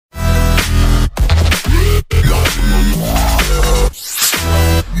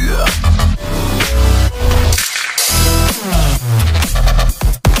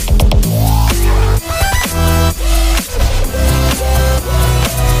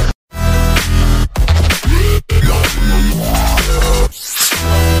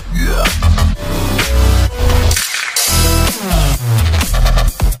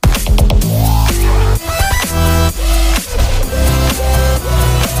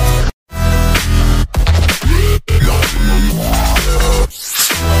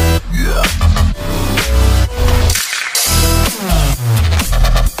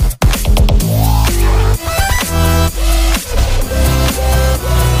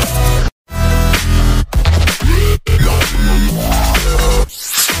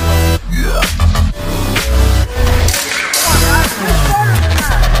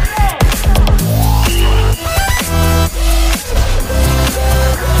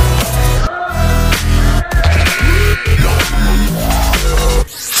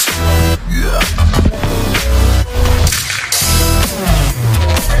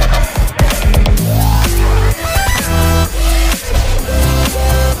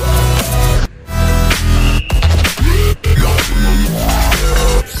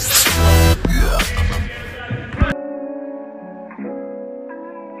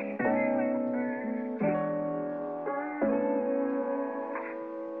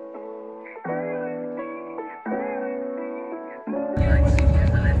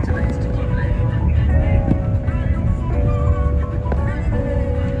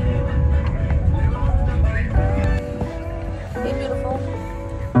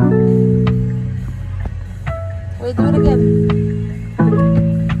Wait, do it again.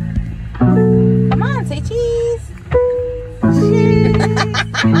 Come on, say cheese.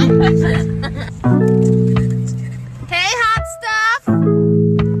 Hey, hot stuff.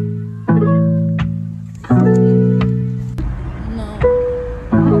 No.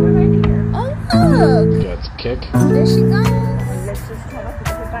 Oh, we're right here. Oh, look. That's a kick. There she goes. Let's just head up to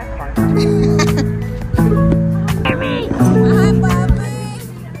the back part. Hi, Bobby.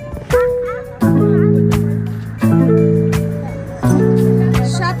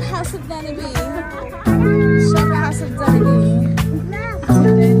 Shop House of Danny B. Shop House of Danny B.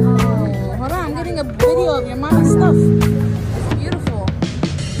 Oh, hold on, I'm getting a video of your mommy's stuff. It's beautiful.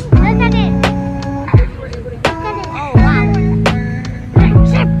 Look at it. Oh, wow.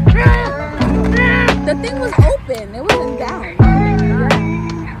 The thing was open, it wasn't down. Ay,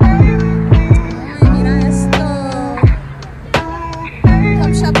 mira esto.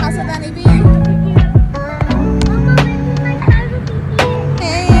 Come shop House of Danny B.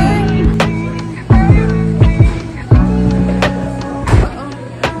 Hey.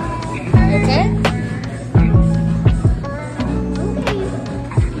 You okay?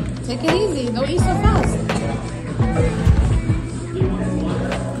 Take it easy. Don't eat so fast.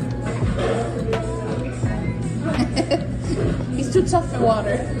 He's too tough for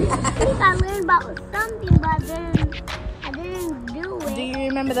water. I think I learned about something, but I didn't do it. Do you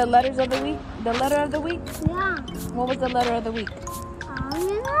remember the letters of the week? The letter of the week? Yeah. What was the letter of the week?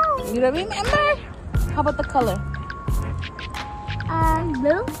 You know. You don't remember? How about the color?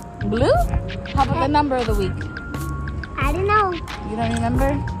 Blue. Blue? How about the number of the week? I don't know. You don't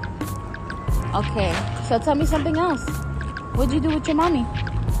remember? Okay, so tell me something else. What'd you do with your mommy?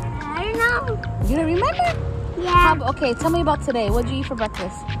 I don't know. You don't remember? Yeah. Okay, tell me about today. What'd you eat for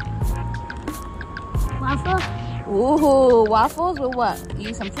breakfast? Waffle. Ooh, waffles with what? You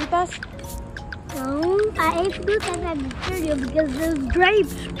eat some frutas? No, I ate fruit and I had cereal because there's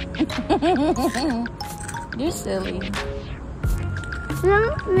grapes. You're silly.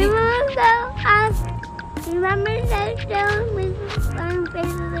 Remember that show with fun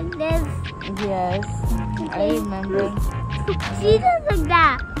faces like this? Yes, I remember. She does like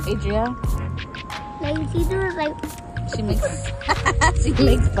that. Adria? Like she does like. She makes she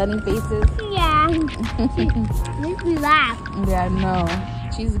makes funny faces. Yeah. She makes me laugh. Yeah, I know.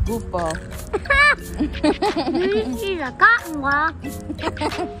 She's a goofball. She's a cotton ball.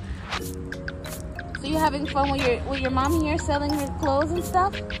 So you having fun with your mommy here selling her clothes and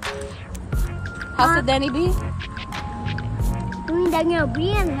stuff? House of Danny B? I mean Danielle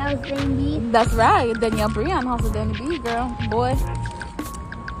Brian House of Danny B. That's right, Danielle Brian House of Danny B, girl, boy.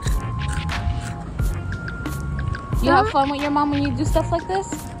 You have fun with your mom when you do stuff like this?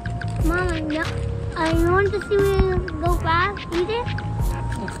 Mama, no. I want to see me go fast. Eat it?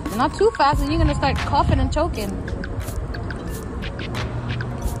 Not too fast, and you're gonna start coughing and choking.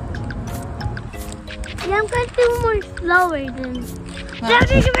 Yeah, I'm going to do more slower then.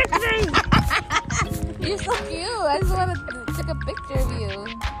 You're so cute. I just want to take a picture of you.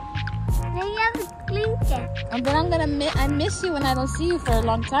 Then you have to clean it. And then I miss you when I don't see you for a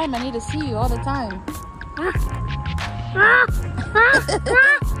long time. I need to see you all the time. Okay.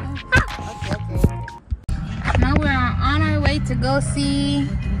 Now we're on our way to go see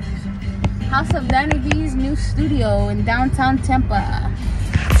House of Danny B's new studio in downtown Tampa.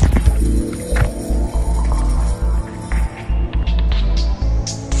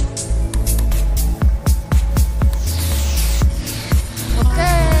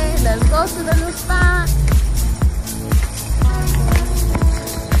 Okay, let's go to the new spot.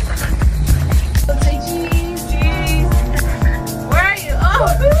 Say cheese, cheese. Where are you? Oh!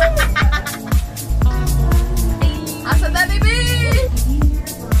 House of Danny B.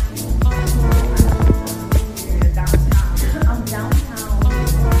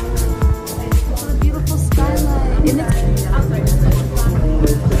 Beautiful skyline.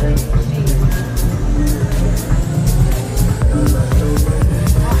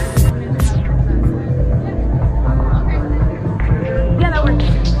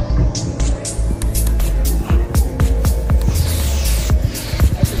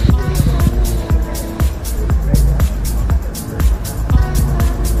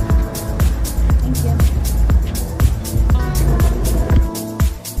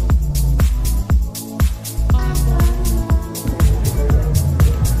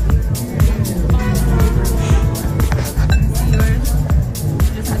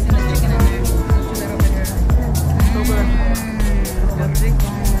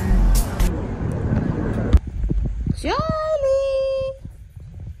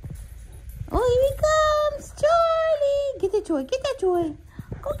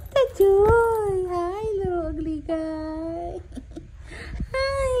 joy. Hi, little ugly guy.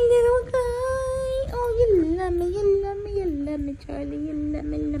 Hi, little guy. Oh, you love me, you love me, you love me, Charlie. You love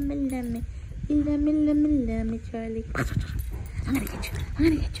me, love me, love me. You love me, love me, love me, Charlie. I'm gonna get you. I'm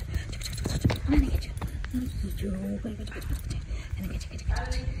gonna get you. I'm gonna get you. I'm gonna get you.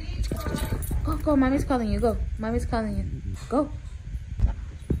 Go, go. Mommy's calling you. Go. Mommy's calling you. Go.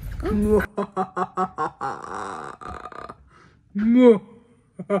 Go.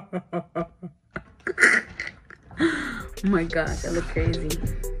 Oh my gosh, I look crazy.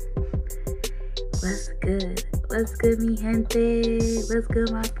 What's good? What's good, mi gente? What's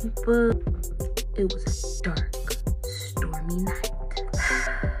good, my people? It was a dark, stormy night.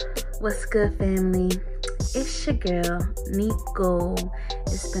 What's good, family? It's your girl, Nico.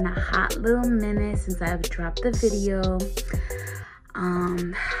 It's been a hot little minute since I've dropped the video.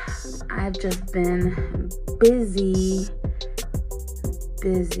 I've just been busy.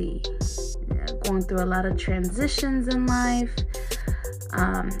 Going through a lot of transitions in life.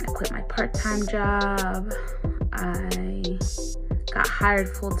 I quit my part-time job. I got hired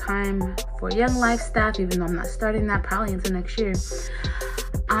full-time for Young Life staff, even though I'm not starting that probably until next year.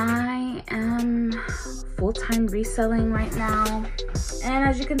 I am full-time reselling right now, and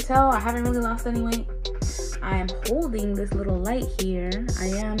as you can tell, I haven't really lost any weight. I am holding this little light here. I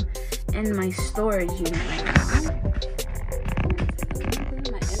am in my storage unit right now.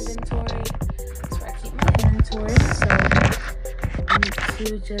 My inventory. That's where I keep my inventory. So I need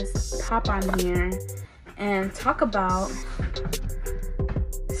to just pop on here and talk about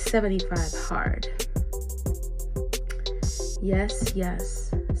 75 hard.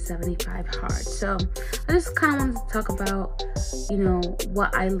 Yes, 75 hard. So I just kind of wanted to talk about, you know,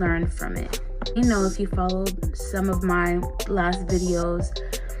 what I learned from it. You know, if you followed some of my last videos,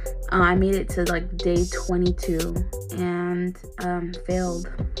 I made it to like day 22 and failed.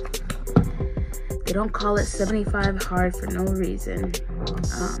 They don't call it 75 hard for no reason.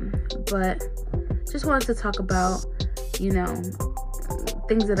 But just wanted to talk about, you know,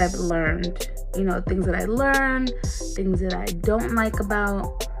 things that I've learned. You know, things that I learned, things that I don't like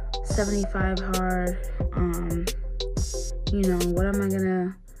about 75 hard. You know, what am I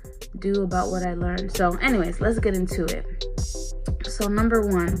gonna do about what I learned? So anyways, let's get into it. So number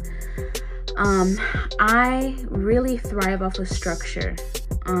one, I really thrive off of structure.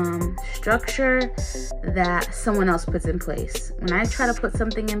 Structure that someone else puts in place. When I try to put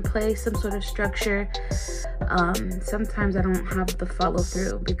something in place, some sort of structure, sometimes I don't have the follow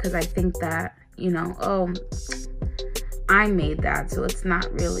through because I think that, you know, oh, I made that, so it's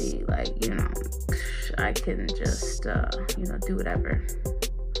not really like, you know, I can just, you know, do whatever.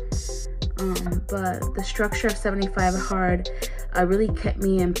 But the structure of 75 hard really kept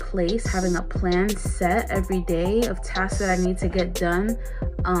me in place. Having a plan set every day of tasks that I need to get done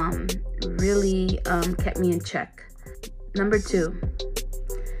really kept me in check. Number two,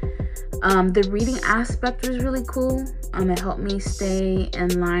 the reading aspect was really cool. It helped me stay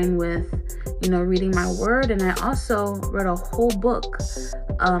in line with, you know, reading my word. And I also read a whole book.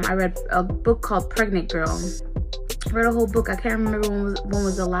 I read a book called Pregnant Girl. I read a whole book. I can't remember when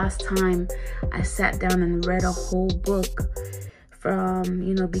was the last time I sat down and read a whole book from,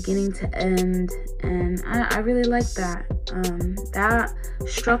 you know, beginning to end. And I really like that. That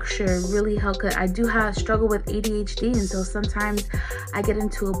structure really helped. I do struggle with ADHD, and so sometimes I get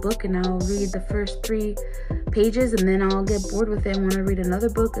into a book and I'll read the first 3 pages and then I'll get bored with it and want to read another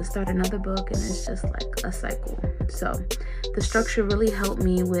book and start another book, and it's just like a cycle. So the structure really helped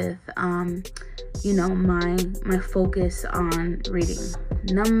me with you know, my focus on reading.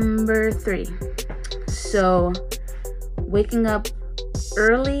 Number 3, so waking up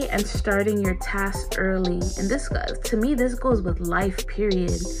early and starting your tasks early. And this, to me, this goes with life,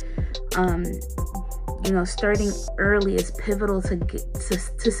 period. You know, starting early is pivotal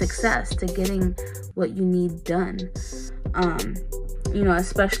to success, to getting what you need done. You know,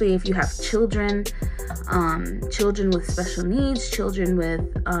 especially if you have children, children with special needs, children with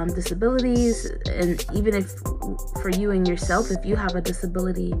disabilities, and even if for you and yourself, if you have a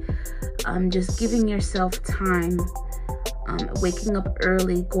disability, just giving yourself time, waking up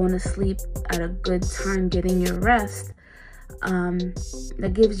early, going to sleep at a good time, getting your rest,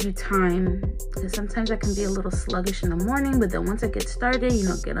 that gives you time, because sometimes I can be a little sluggish in the morning, but then once I get started, you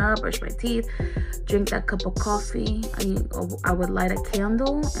know, get up, brush my teeth, drink that cup of coffee, I would light a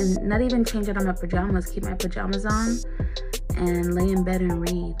candle and not even change out of my pajamas, keep my pajamas on and lay in bed and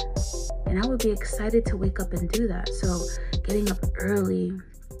read. And I would be excited to wake up and do that. So getting up early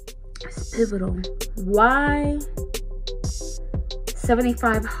is pivotal. Why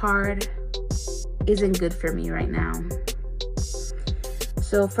 75 hard isn't good for me right now?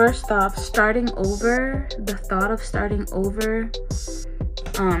 So first off, starting over, the thought of starting over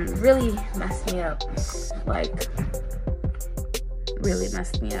really messed me up. Like, really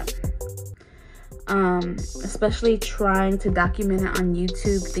messed me up. Especially trying to document it on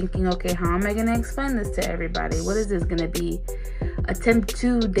YouTube, thinking, okay, how am I gonna explain this to everybody? What is this gonna be? Attempt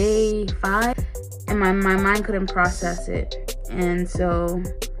 2, day 5? And my mind couldn't process it. And so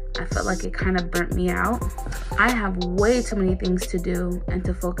I felt like it kind of burnt me out. I have way too many things to do and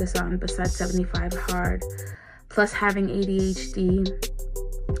to focus on besides 75 hard, plus having ADHD.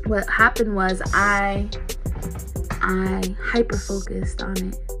 What happened was I hyper-focused on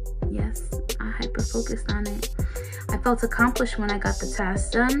it. Yes, I hyper-focused on it. I felt accomplished when I got the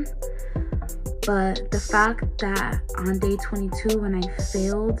task done, but the fact that on day 22 when I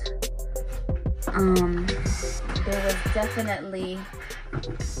failed, there was definitely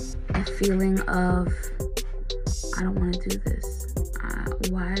a feeling of, I don't want to do this.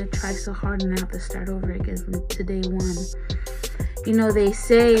 Why try so hard and I have to start over again from day 1? You know, they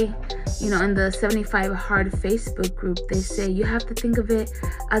say, you know, in the 75 Hard Facebook group, they say you have to think of it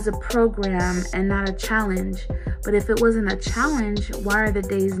as a program and not a challenge. But if it wasn't a challenge, why are the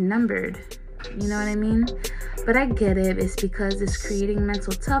days numbered? You know what I mean? But I get it. It's because it's creating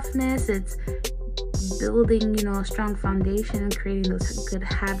mental toughness. It's building, you know, a strong foundation and creating those good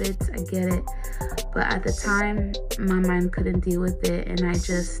habits. I get it. But at the time, my mind couldn't deal with it, and I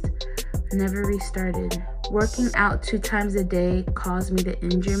just never restarted. Working out 2 times a day caused me to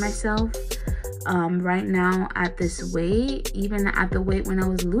injure myself. Right now at this weight, even at the weight when I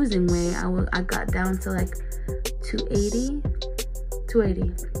was losing weight, I got down to like 280,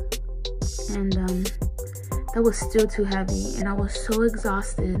 and that was still too heavy, and I was so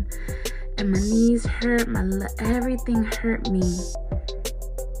exhausted, and my knees hurt, everything hurt me.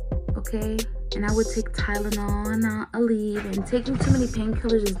 Okay, and I would take Tylenol and Aleve, and taking too many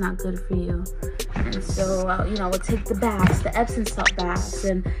painkillers is not good for you. And so, you know, I would take the baths, the Epsom salt baths,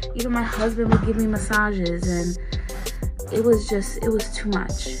 and even my husband would give me massages, and it was too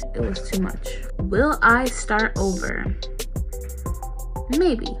much. It was too much. Will I start over?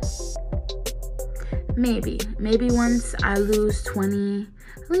 Maybe once I lose 20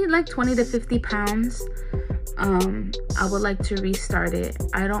 to 50 pounds, I would like to restart it.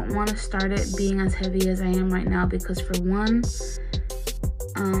 I don't want to start it being as heavy as I am right now, because for one,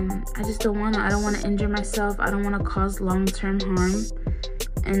 I just don't want to. I don't want to injure myself. I don't want to cause long-term harm.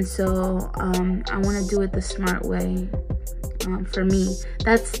 And so I want to do it the smart way. For me,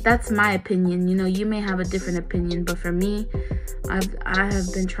 that's my opinion. You know, you may have a different opinion, but for me, I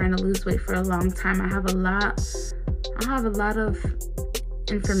have been trying to lose weight for a long time. I have a lot of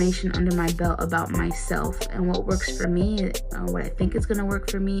information under my belt about myself, and what works for me, what I think is going to work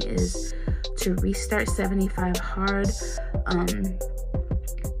for me, is to restart 75 hard.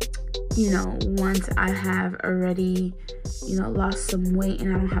 You know, once I have already, you know, lost some weight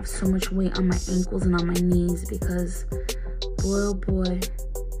and I don't have so much weight on my ankles and on my knees, because boy, oh boy,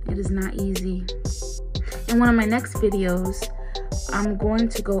 it is not easy. In one of my next videos, I'm going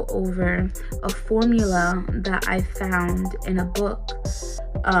to go over a formula that I found in a book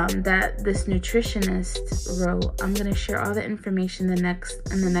that this nutritionist wrote. I'm going to share all the information in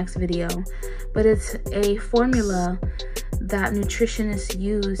the next video, but it's a formula that nutritionists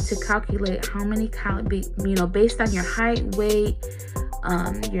use to calculate how many calories, you know, based on your height, weight,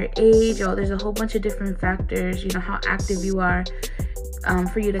 your age. There's a whole bunch of different factors, you know, how active you are,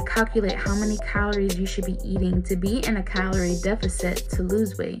 for you to calculate how many calories you should be eating to be in a calorie deficit to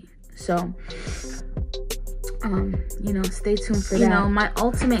lose weight. So, you know, stay tuned for that. You know, my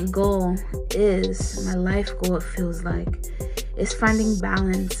ultimate goal is, my life goal, it feels like, is finding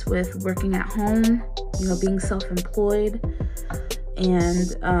balance with working at home, you know, being self-employed,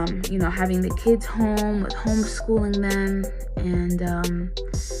 and you know, having the kids home, with homeschooling them. And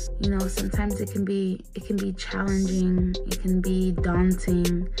you know, sometimes it can be challenging, it can be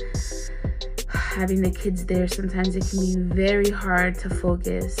daunting having the kids there. Sometimes it can be very hard to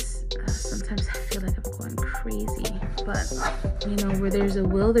focus. Sometimes I feel like I'm going crazy, but you know, where there's a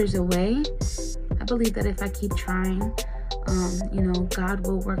will, there's a way. I believe that if I keep trying, you know, God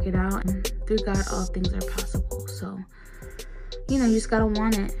will work it out, and through God all things are possible. So, you know, you just gotta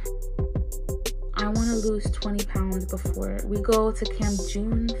want it. I want to lose 20 pounds before we go to camp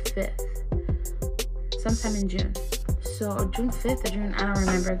June 5th, sometime in June. So June 5th or June, I don't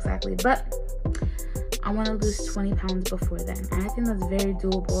remember exactly, but I want to lose 20 pounds before then. And I think that's very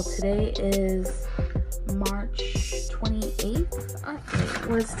doable. Today is March 28th. Wait,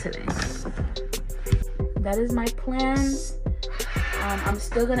 what is today? That is my plans. I'm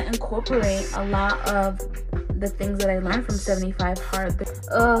still going to incorporate a lot of the things that I learned from 75 Hard.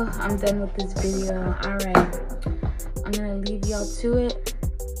 Oh, I'm done with this video. All right, I'm gonna leave y'all to it.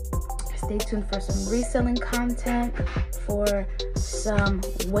 Stay tuned for some reselling content, for some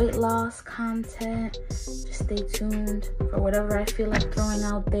weight loss content. Just stay tuned for whatever I feel like throwing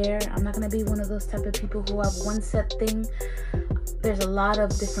out there. I'm not gonna be one of those type of people who have one set thing. There's a lot of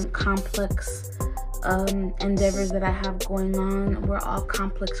different complex endeavors that I have going on. We're all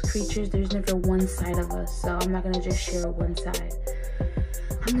complex creatures. There's never one side of us, so I'm not gonna just share one side.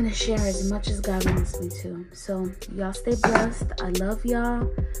 I'm gonna share as much as God wants me to. So y'all stay blessed. I love y'all.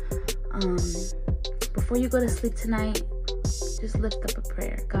 Before you go to sleep tonight, just lift up a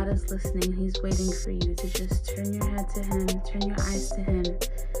prayer. God is listening. He's waiting for you to just turn your head to him, turn your eyes to him,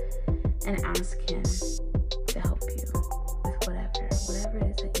 and ask him to help you with whatever it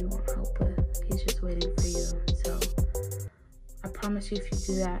is that you want help with. He's just waiting for you. So I promise you, if you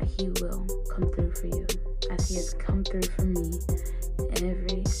do that, he will come through for you, as he has come through for me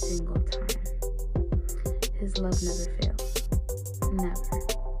every single time. His love never fails. Never.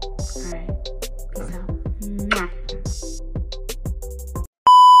 All right. Peace out. Mwah.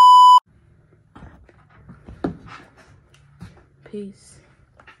 Peace.